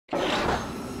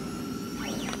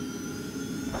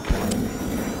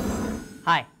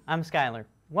Hi, I'm Skylar.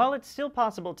 While it's still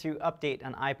possible to update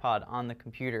an iPod on the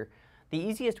computer, the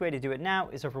easiest way to do it now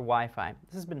is over Wi-Fi.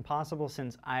 This has been possible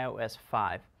since iOS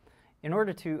 5. In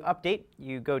order to update,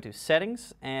 you go to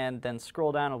Settings and then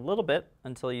scroll down a little bit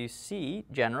until you see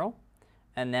General,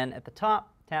 and then at the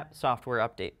top, tap Software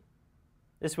Update.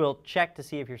 This will check to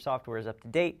see if your software is up to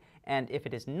date, and if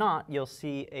it is not, you'll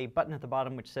see a button at the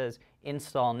bottom which says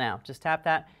Install Now. Just tap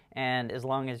that, and as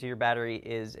long as your battery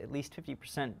is at least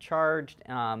 50% charged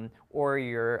or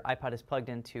your iPod is plugged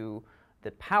into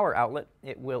the power outlet,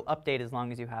 it will update as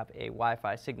long as you have a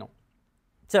Wi-Fi signal.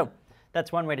 So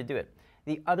that's one way to do it.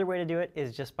 The other way to do it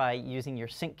is just by using your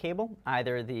sync cable,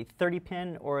 either the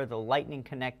 30-pin or the lightning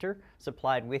connector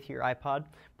supplied with your iPod.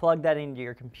 Plug that into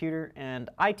your computer,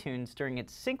 and iTunes, during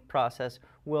its sync process,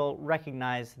 will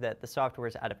recognize that the software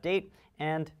is out of date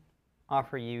and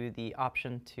offer you the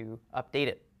option to update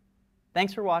it.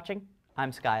 Thanks for watching.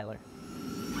 I'm Skylar.